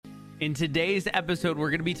In today's episode, we're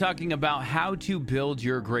going to be talking about how to build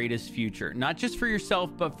your greatest future, not just for yourself,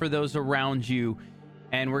 but for those around you.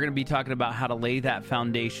 And we're going to be talking about how to lay that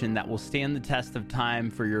foundation that will stand the test of time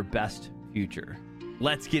for your best future.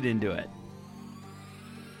 Let's get into it.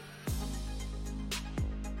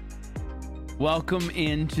 Welcome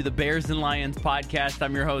into the Bears and Lions podcast.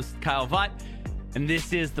 I'm your host, Kyle Vaught, and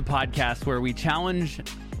this is the podcast where we challenge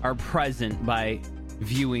our present by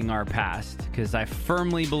viewing our past, because I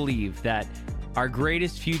firmly believe that our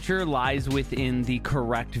greatest future lies within the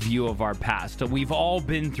correct view of our past. So we've all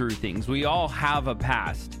been through things. We all have a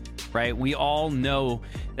past, right? We all know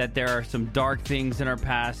that there are some dark things in our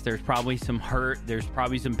past. There's probably some hurt. There's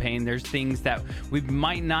probably some pain. There's things that we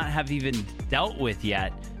might not have even dealt with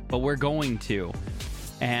yet, but we're going to.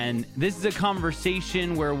 And this is a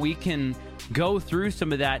conversation where we can go through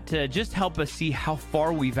some of that to just help us see how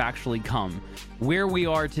far we've actually come. Where we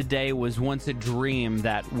are today was once a dream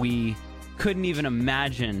that we couldn't even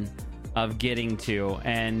imagine of getting to.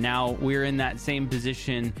 And now we're in that same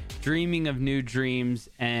position, dreaming of new dreams.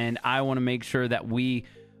 And I want to make sure that we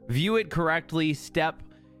view it correctly, step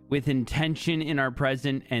with intention in our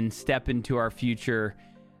present, and step into our future,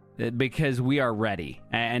 because we are ready.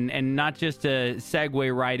 And not just to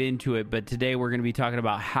segue right into it, but today we're going to be talking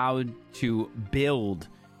about how to build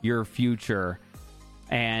your future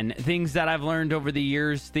and things that I've learned over the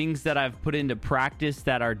years, things that I've put into practice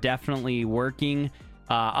that are definitely working,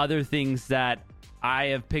 other things that I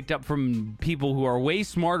have picked up from people who are way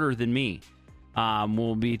smarter than me.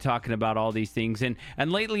 We'll be talking about all these things, and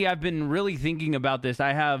lately I've been really thinking about this.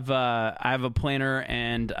 I have a planner,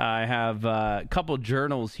 and I have a couple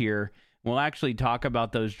journals here. We'll actually talk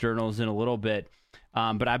about those journals in a little bit,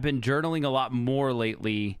 but I've been journaling a lot more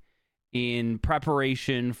lately in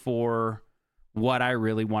preparation for what I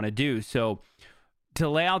really want to do. So to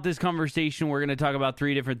lay out this conversation, we're going to talk about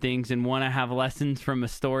three different things, and one, I have lessons from a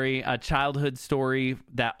story, a childhood story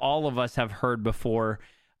that all of us have heard before.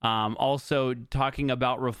 Also talking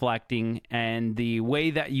about reflecting, and the way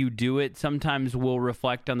that you do it. Sometimes we'll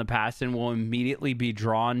reflect on the past and we'll immediately be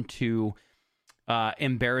drawn to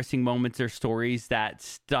embarrassing moments or stories that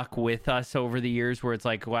stuck with us over the years, where it's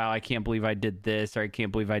like, wow, I can't believe I did this, or I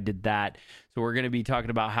can't believe I did that. So we're going to be talking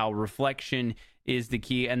about how reflection is the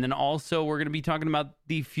key. And then also we're going to be talking about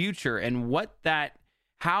the future and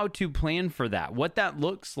how to plan for that, what that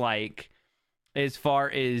looks like, as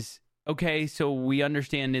far as, okay, so we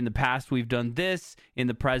understand in the past we've done this, in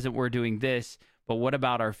the present we're doing this, but what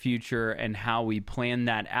about our future and how we plan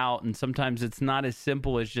that out? And sometimes it's not as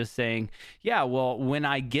simple as just saying, yeah, well, when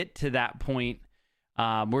I get to that point,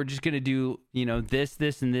 we're just going to do,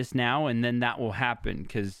 this, and this now, and then that will happen.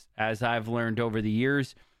 Because as I've learned over the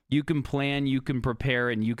years, you can plan, you can prepare,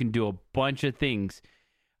 and you can do a bunch of things.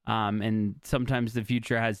 And sometimes the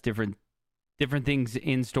future has different things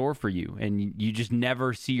in store for you, and you just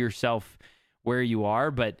never see yourself where you are.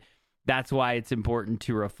 But that's why it's important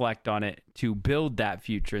to reflect on it to build that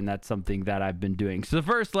future, and that's something that I've been doing. So the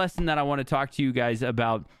first lesson that I want to talk to you guys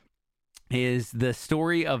about is the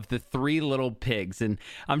story of the three little pigs. And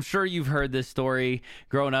I'm sure you've heard this story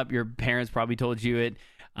growing up. Your parents probably told you it.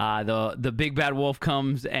 The big bad wolf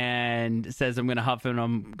comes and says, I'm going to huff and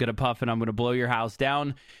I'm going to puff and I'm going to blow your house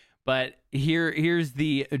down. But here's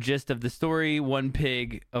the gist of the story. One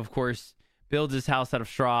pig, of course, builds his house out of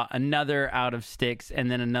straw, another out of sticks,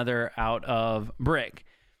 and then another out of brick.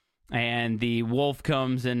 And the wolf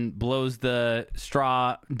comes and blows the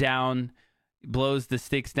straw down, blows the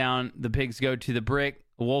sticks down. The pigs go to the brick.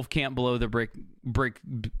 The wolf can't blow the brick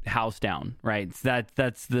house down, right? So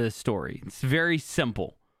that's the story. It's very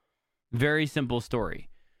simple story.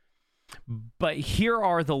 But here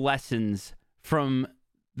are the lessons from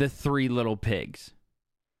the three little pigs.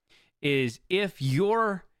 Is if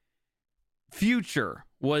your future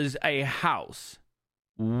was a house,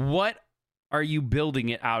 what are you building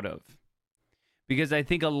it out of? Because I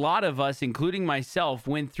think a lot of us, including myself,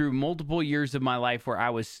 went through multiple years of my life where I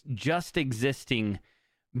was just existing,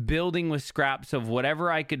 building with scraps of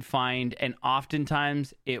whatever I could find, and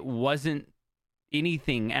oftentimes it wasn't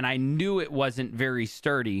anything, and I knew it wasn't very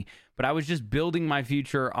sturdy, but I was just building my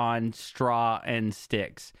future on straw and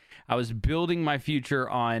sticks. I was building my future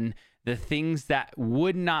on the things that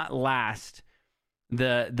would not last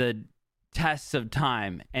the tests of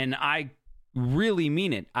time. And I really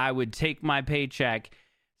mean it. I would take my paycheck,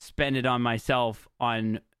 spend it on myself,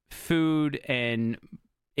 on food and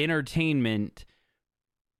entertainment,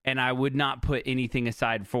 and I would not put anything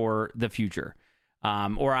aside for the future.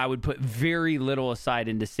 Or I would put very little aside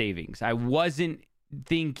into savings. I wasn't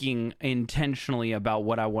thinking intentionally about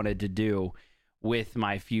what I wanted to do with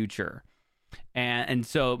my future. And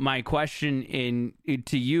so my question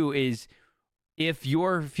to you is, if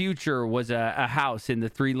your future was a house in the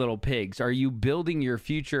Three Little Pigs, are you building your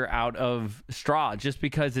future out of straw just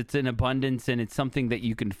because it's in abundance and it's something that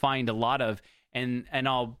you can find a lot of? And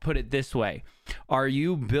I'll put it this way. Are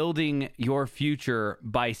you building your future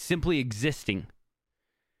by simply existing?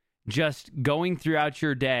 Just going throughout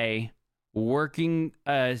your day, working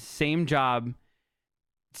a same job,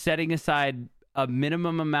 setting aside a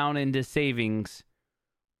minimum amount into savings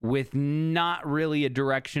with not really a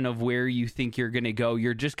direction of where you think you're going to go.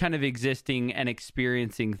 You're just kind of existing and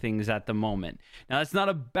experiencing things at the moment. Now, that's not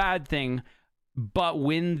a bad thing, but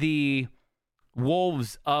when the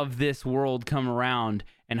wolves of this world come around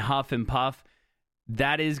and huff and puff,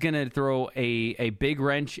 that is going to throw a big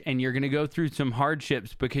wrench, and you're going to go through some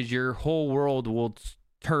hardships because your whole world will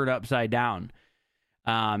turn upside down.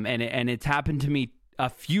 And it's happened to me a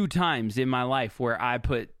few times in my life where I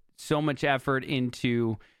put so much effort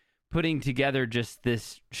into putting together just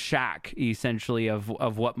this shack, essentially, of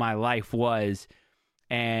what my life was.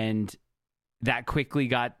 And that quickly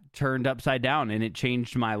got turned upside down, and it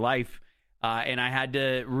changed my life. And I had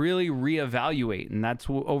to really reevaluate. And that's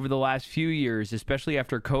over the last few years, especially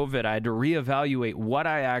after COVID, I had to reevaluate what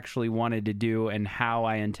I actually wanted to do and how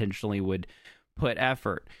I intentionally would put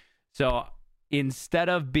effort. So instead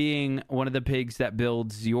of being one of the pigs that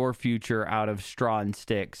builds your future out of straw and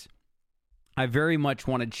sticks, I very much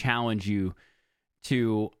want to challenge you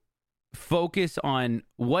to focus on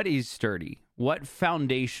what is sturdy. What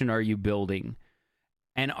foundation are you building?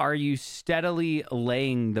 And are you steadily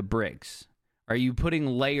laying the bricks? Are you putting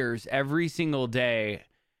layers every single day?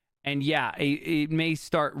 And yeah, it may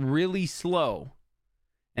start really slow.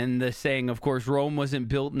 And the saying, of course, Rome wasn't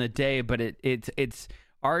built in a day, but it's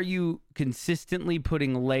are you consistently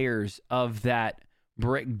putting layers of that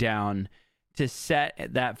brick down to set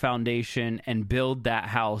that foundation and build that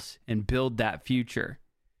house and build that future?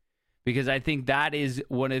 Because I think that is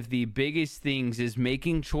one of the biggest things, is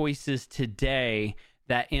making choices today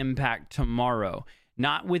that impact tomorrow.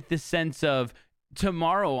 Not with the sense of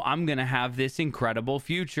tomorrow I'm going to have this incredible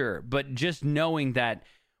future, but just knowing that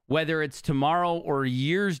whether it's tomorrow or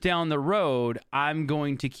years down the road, I'm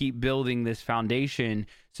going to keep building this foundation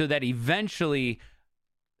so that eventually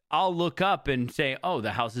I'll look up and say, oh,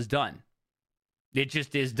 the house is done. It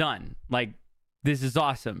just is done. Like, this is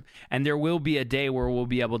awesome. And there will be a day where we'll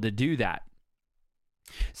be able to do that.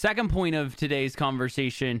 Second point of today's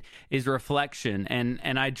conversation is reflection.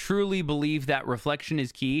 And I truly believe that reflection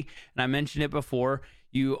is key. And I mentioned it before.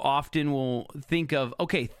 You often will think of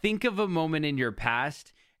a moment in your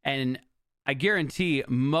past. And I guarantee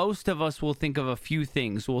most of us will think of a few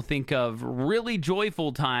things. We'll think of really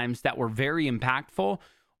joyful times that were very impactful,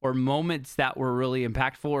 or moments that were really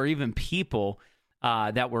impactful, or even people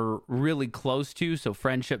that we're really close to. So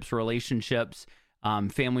friendships, relationships,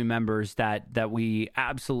 family members that we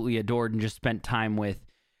absolutely adored and just spent time with.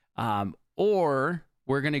 Or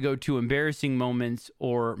we're going to go to embarrassing moments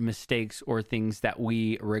or mistakes or things that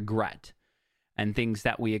we regret and things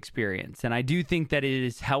that we experience. And I do think that it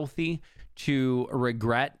is healthy to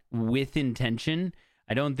regret with intention.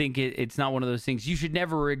 I don't think it's not one of those things you should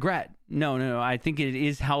never regret. No. I think it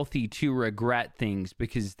is healthy to regret things,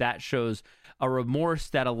 because that shows a remorse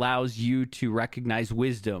that allows you to recognize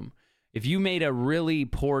wisdom. If you made a really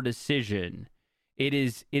poor decision, it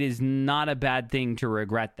is not a bad thing to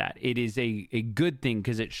regret that. It is a good thing,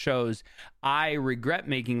 because it shows I regret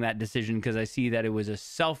making that decision because I see that it was a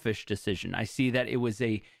selfish decision. I see that it was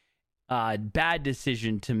a bad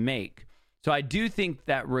decision to make. So I do think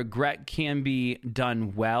that regret can be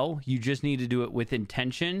done well. You just need to do it with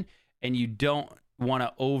intention, and you don't want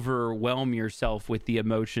to overwhelm yourself with the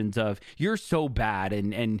emotions of you're so bad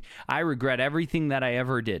and I regret everything that I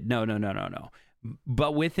ever did. No.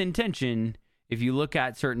 But with intention, if you look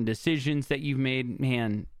at certain decisions that you've made,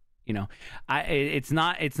 man, it's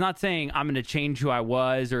not saying I'm going to change who I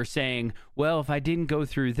was, or saying, well, if I didn't go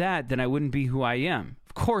through that, then I wouldn't be who I am.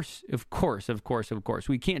 Of course.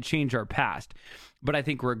 We can't change our past. But I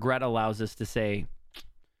think regret allows us to say,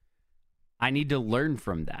 I need to learn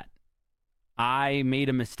from that. I made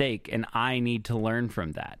a mistake and I need to learn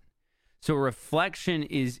from that. So reflection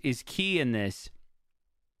is key in this,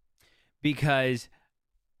 because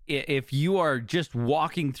if you are just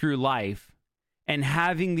walking through life and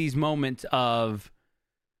having these moments of,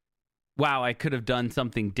 wow, I could have done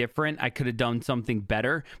something different, I could have done something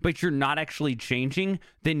better, but you're not actually changing,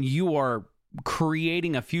 then you are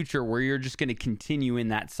creating a future where you're just going to continue in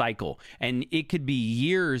that cycle. And it could be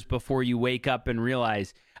years before you wake up and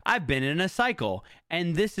realize, I've been in a cycle.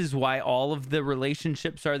 And this is why all of the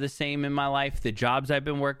relationships are the same in my life. The jobs I've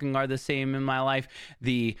been working are the same in my life.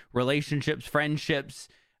 The relationships, friendships,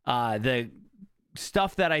 the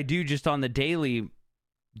stuff that I do just on the daily,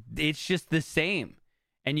 it's just the same.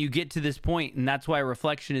 And you get to this point, and that's why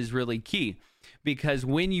reflection is really key. Because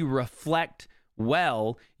when you reflect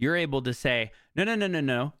well, you're able to say,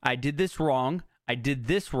 no, I did this wrong, I did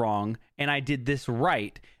this wrong, and I did this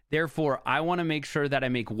right. Therefore, I want to make sure that I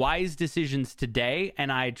make wise decisions today,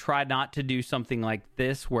 and I try not to do something like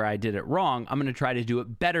this where I did it wrong. I'm going to try to do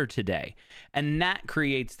it better today. And that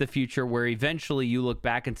creates the future where eventually you look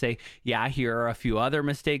back and say, yeah, here are a few other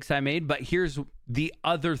mistakes I made, but here's the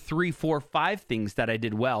other 3, 4, 5 things that I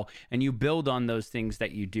did well. And you build on those things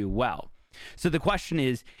that you do well. So the question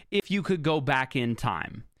is, if you could go back in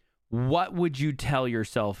time, what would you tell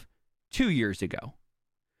yourself 2 years ago?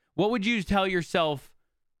 What would you tell yourself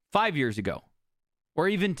 5 years ago, or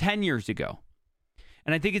even 10 years ago?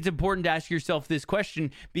 And I think it's important to ask yourself this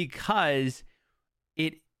question because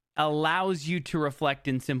it allows you to reflect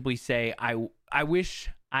and simply say, I wish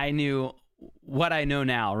I knew what I know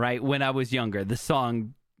now, right? When I was younger. The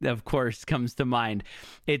song, of course, comes to mind.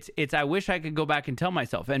 It's I wish I could go back and tell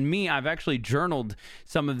myself. And me, I've actually journaled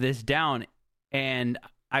some of this down, and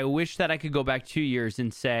I wish that I could go back 2 years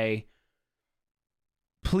and say,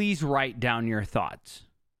 please write down your thoughts.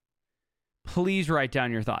 Please write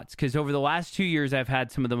down your thoughts, because over the last 2 years, I've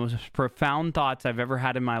had some of the most profound thoughts I've ever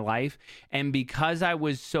had in my life. And because I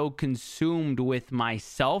was so consumed with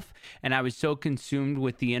myself and I was so consumed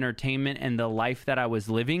with the entertainment and the life that I was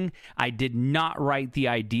living, I did not write the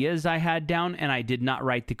ideas I had down, and I did not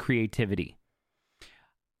write the creativity.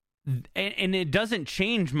 And it doesn't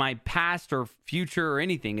change my past or future or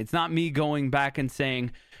anything. It's not me going back and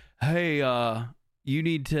saying, hey, you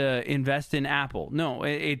need to invest in Apple. No,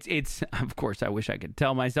 it's of course I wish I could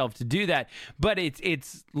tell myself to do that, but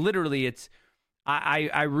it's literally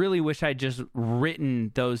I really wish I'd just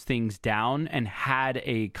written those things down and had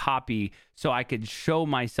a copy so I could show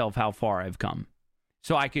myself how far I've come.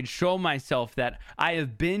 So I could show myself that I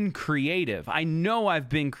have been creative. I know I've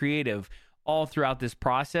been creative all throughout this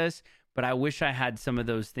process, but I wish I had some of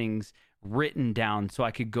those things written down so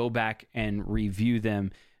I could go back and review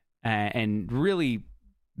them. And really,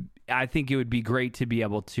 I think it would be great to be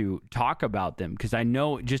able to talk about them, because I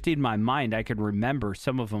know just in my mind, I could remember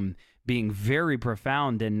some of them being very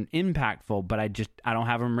profound and impactful, but I don't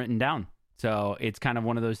have them written down. So it's kind of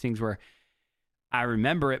one of those things where I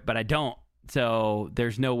remember it, but I don't. So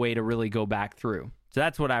there's no way to really go back through. So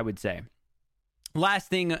that's what I would say. Last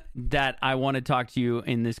thing that I want to talk to you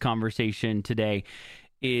in this conversation today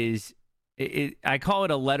is I call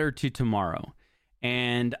it a letter to tomorrow.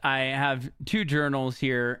 And I have 2 journals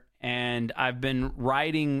here, and I've been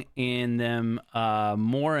writing in them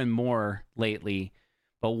more and more lately.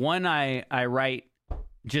 But one I write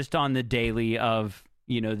just on the daily of,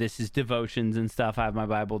 this is devotions and stuff. I have my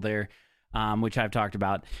Bible there, which I've talked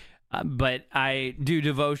about. But I do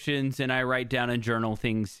devotions and I write down and journal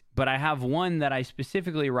things. But I have one that I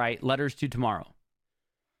specifically write letters to tomorrow.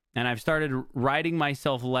 And I've started writing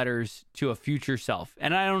myself letters to a future self.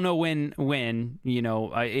 And I don't know when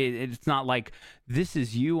it's not like this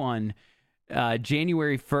is you on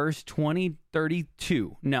January 1st,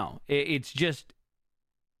 2032. No, it's just,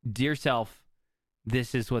 dear self,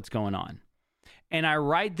 this is what's going on. And I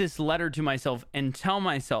write this letter to myself and tell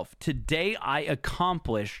myself, today I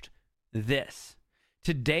accomplished this.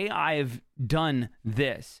 Today I've done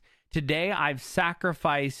this. Today I've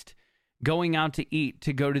sacrificed going out to eat,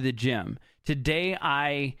 to go to the gym. Today,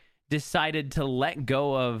 I decided to let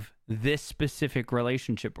go of this specific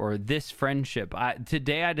relationship or this friendship.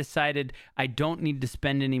 Today, I decided I don't need to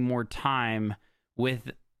spend any more time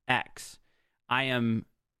with X. I am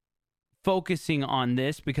focusing on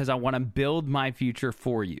this because I want to build my future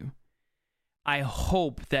for you. I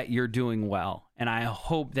hope that you're doing well, and I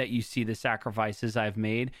hope that you see the sacrifices I've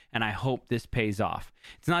made, and I hope this pays off.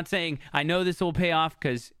 It's not saying I know this will pay off,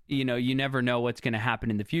 because you never know what's going to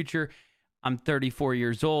happen in the future. I'm 34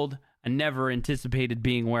 years old. I never anticipated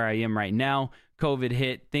being where I am right now. COVID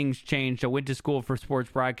hit, things changed. I went to school for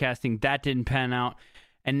sports broadcasting. That didn't pan out.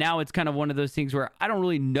 And now it's kind of one of those things where I don't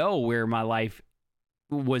really know where my life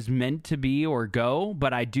was meant to be or go,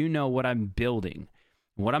 but I do know what I'm building.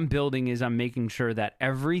 What I'm building is I'm making sure that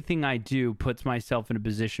everything I do puts myself in a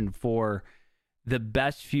position for the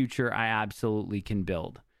best future I absolutely can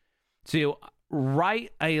build. So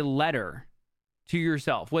write a letter to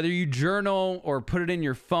yourself, whether you journal or put it in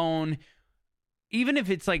your phone, even if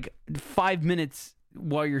it's like 5 minutes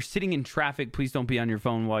while you're sitting in traffic. Please don't be on your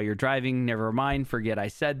phone while you're driving. Never mind. Forget I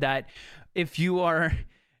said that. If you are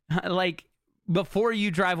like before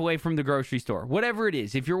you drive away from the grocery store, whatever it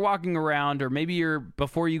is, if you're walking around, or maybe you're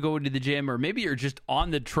before you go to the gym, or maybe you're just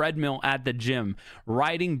on the treadmill at the gym,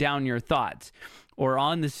 writing down your thoughts, or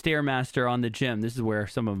on the Stairmaster on the gym. This is where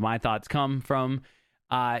some of my thoughts come from.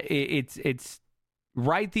 It's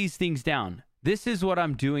write these things down. This is what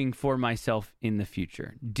I'm doing for myself in the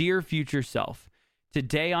future. Dear future self,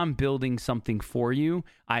 today I'm building something for you.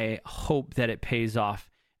 I hope that it pays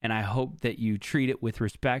off, and I hope that you treat it with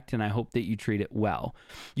respect, and I hope that you treat it well.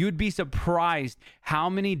 You would be surprised how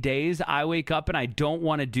many days I wake up and I don't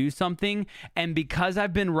want to do something, and because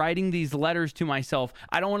I've been writing these letters to myself,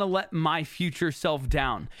 I don't want to let my future self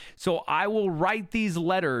down. So I will write these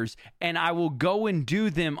letters, and I will go and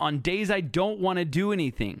do them on days I don't want to do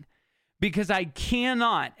anything, because I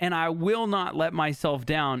cannot and I will not let myself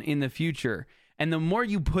down in the future. And the more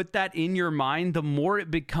you put that in your mind, the more it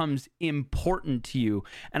becomes important to you.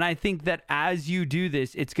 And I think that as you do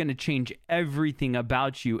this, it's going to change everything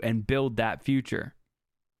about you and build that future.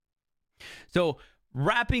 So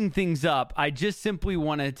wrapping things up, I just simply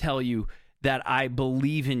want to tell you that I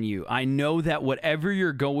believe in you. I know that whatever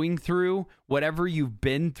you're going through, whatever you've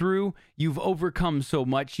been through, you've overcome so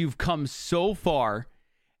much. You've come so far.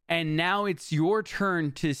 And now it's your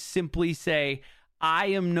turn to simply say, I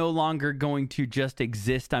am no longer going to just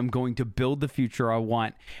exist. I'm going to build the future I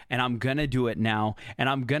want, and I'm going to do it now. And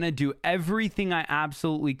I'm going to do everything I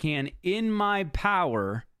absolutely can in my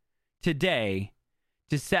power today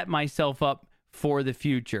to set myself up for the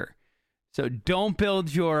future. So don't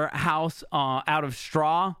build your house out of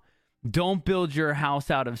straw. Don't build your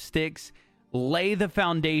house out of sticks. Lay the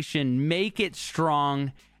foundation, make it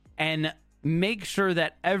strong, and make sure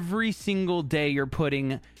that every single day you're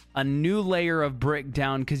putting a new layer of brick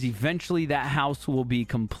down, because eventually that house will be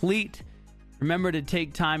complete. Remember to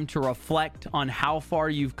take time to reflect on how far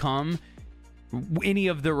you've come, any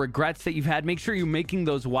of the regrets that you've had. Make sure you're making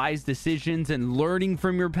those wise decisions and learning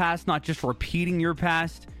from your past, not just repeating your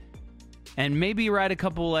past. And maybe write a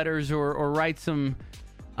couple letters or write some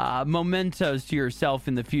mementos to yourself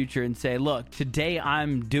in the future and say, look, today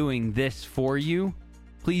I'm doing this for you.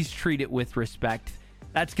 Please treat it with respect.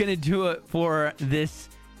 That's going to do it for this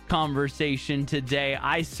conversation today.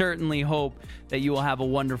 I certainly hope that you will have a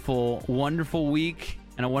wonderful, wonderful week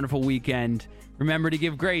and a wonderful weekend. Remember to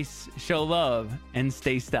give grace, show love, and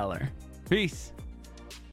stay stellar. Peace.